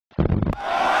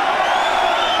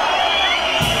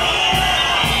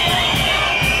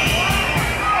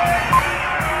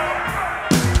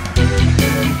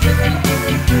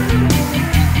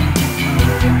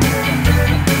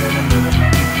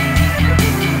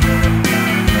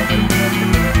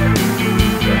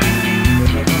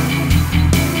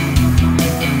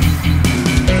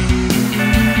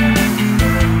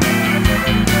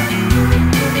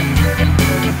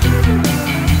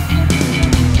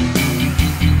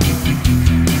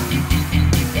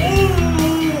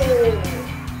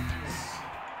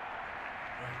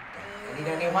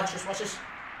delicious.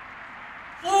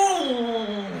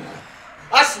 Ooh,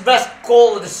 that's the best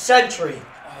goal of the century.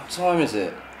 What time is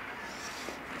it?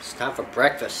 It's time for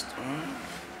breakfast.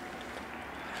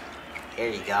 Here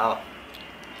you go.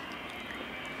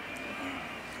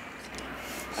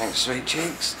 Thanks, sweet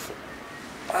cheeks.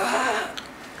 What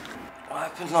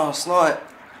happened last night?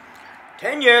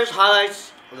 10 years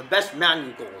highlights of the best Man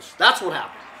U goals. That's what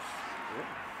happened.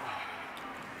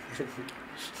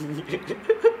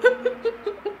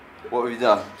 What have you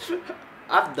done?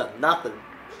 I've done nothing.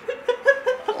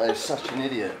 I'm such an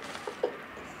idiot.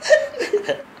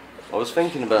 I was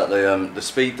thinking about the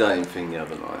speed dating thing the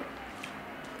other night.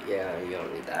 Yeah, you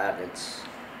don't need that. It's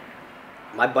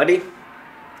my buddy.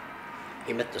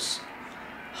 He met this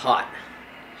hot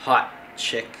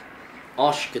chick.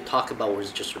 All she could talk about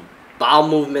was just her bowel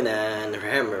movement and her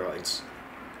hemorrhoids.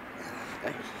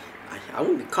 I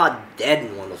wouldn't be caught dead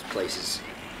in one of those places.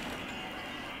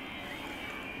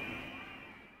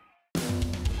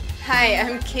 Hi,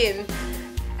 I'm Kim.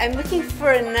 I'm looking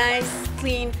for a nice,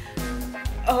 clean,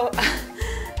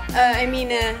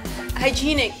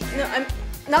 hygienic. No, I'm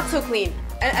not so clean.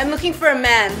 I'm looking for a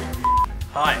man.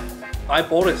 Hi, I'm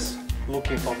Boris.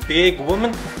 Looking for big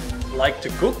woman, like to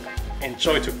cook,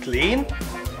 enjoy to clean,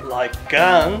 like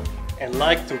gun, and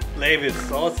like to play with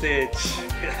sausage.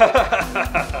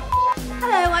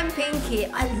 Hello, I'm Pinky.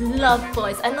 I love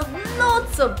boys. I love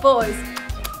lots of boys.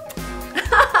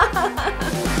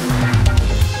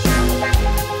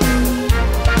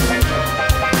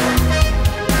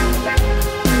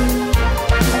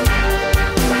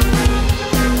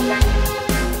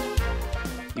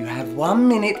 You have 1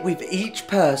 minute with each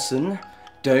person.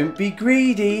 Don't be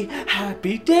greedy.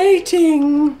 Happy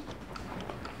dating.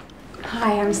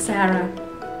 Hi, I'm Sarah.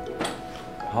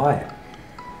 Hi.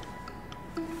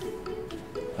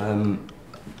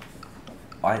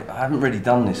 I haven't really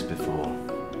done this before.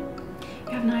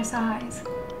 You have nice eyes.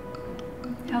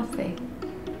 Healthy.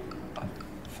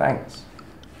 Thanks.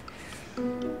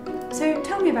 So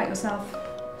tell me about yourself.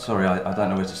 Sorry, I don't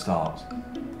know where to start.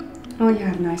 Oh, you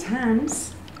have nice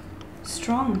hands.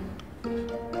 Strong.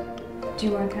 Do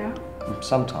you work out?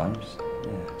 Sometimes,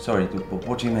 yeah. Sorry,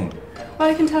 what do you mean? Well,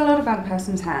 I can tell a lot about a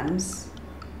person's hands.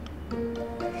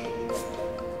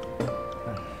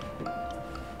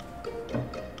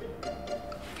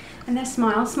 And their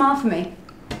smile. Smile for me.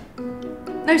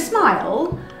 No,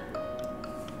 smile.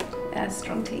 Yeah,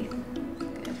 strong teeth.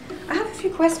 Good. I have a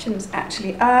few questions,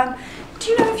 actually. Do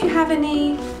you know if you have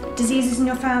any diseases in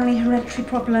your family, hereditary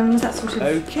problems, that sort of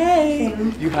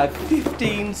thing? You have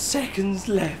 15 seconds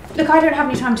left. Look, I don't have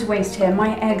any time to waste here.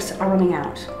 My eggs are running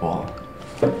out. What?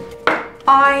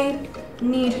 I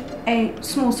need a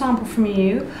small sample from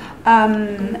you.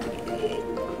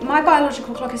 My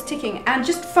biological clock is ticking, and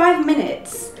just 5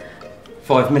 minutes.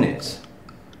 5 minutes?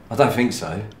 I don't think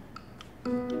so.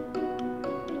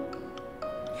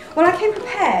 Well, I came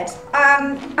prepared.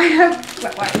 I have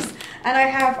wet wipes, and I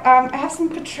have some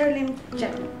petroleum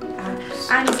gel.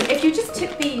 And if you just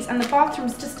tip these, and the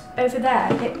bathroom's just over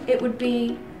there, it would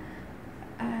be.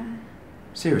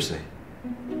 Seriously?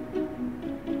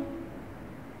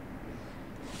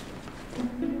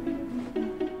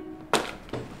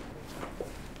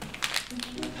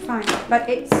 Fine, but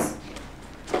it's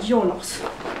your loss.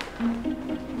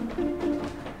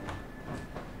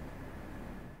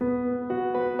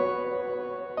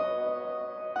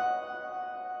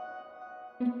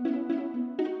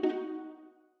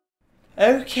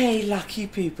 Okay, lucky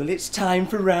people, it's time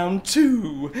for round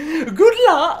 2. Good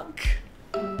luck!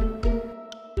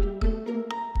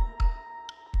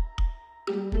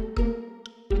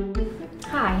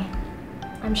 Hi,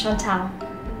 I'm Chantal.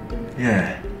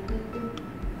 Yeah,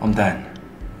 I'm Dan.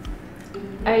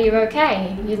 Are you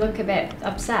okay? You look a bit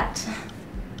upset.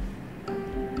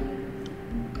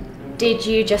 Did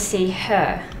you just see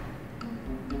her?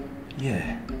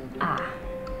 Yeah. Ah.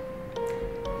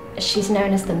 She's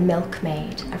known as the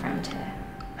milkmaid around here.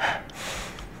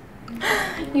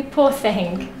 You poor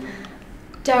thing.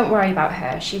 Don't worry about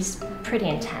her. She's pretty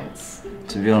intense.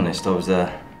 To be honest, I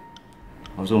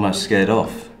was almost scared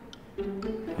off.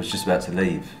 I was just about to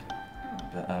leave.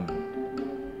 But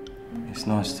it's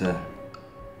nice to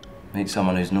meet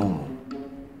someone who's normal.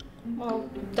 Well,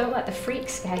 don't let the freak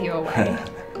scare you away.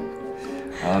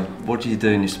 What do you do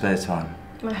in your spare time?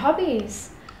 My hobbies.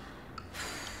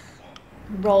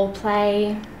 Role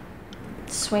play,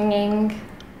 swinging,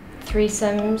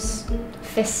 threesomes,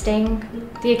 fisting,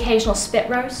 the occasional spit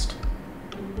roast.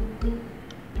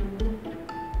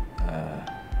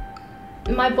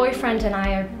 My boyfriend and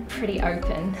I are pretty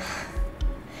open.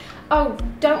 Oh,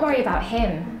 don't worry about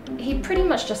him. He pretty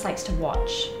much just likes to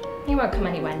watch. He won't come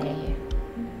anywhere near you.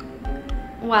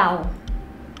 Well,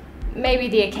 maybe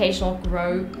the occasional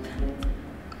grope,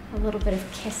 a little bit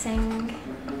of kissing.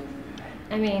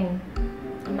 I mean,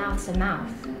 a mouth's a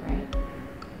mouth, right?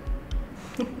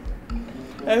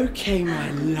 Okay,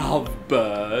 my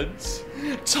lovebirds,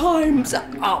 time's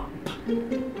up.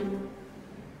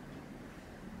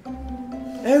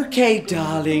 Okay,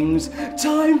 darlings,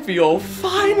 time for your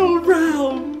final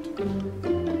round.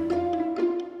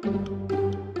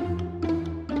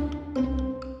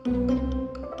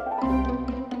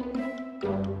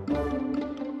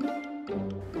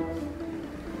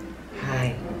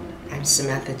 Hi, I'm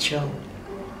Samantha Chung.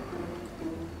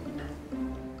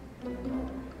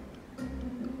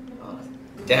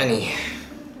 Danny.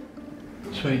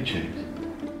 Sweet Jude.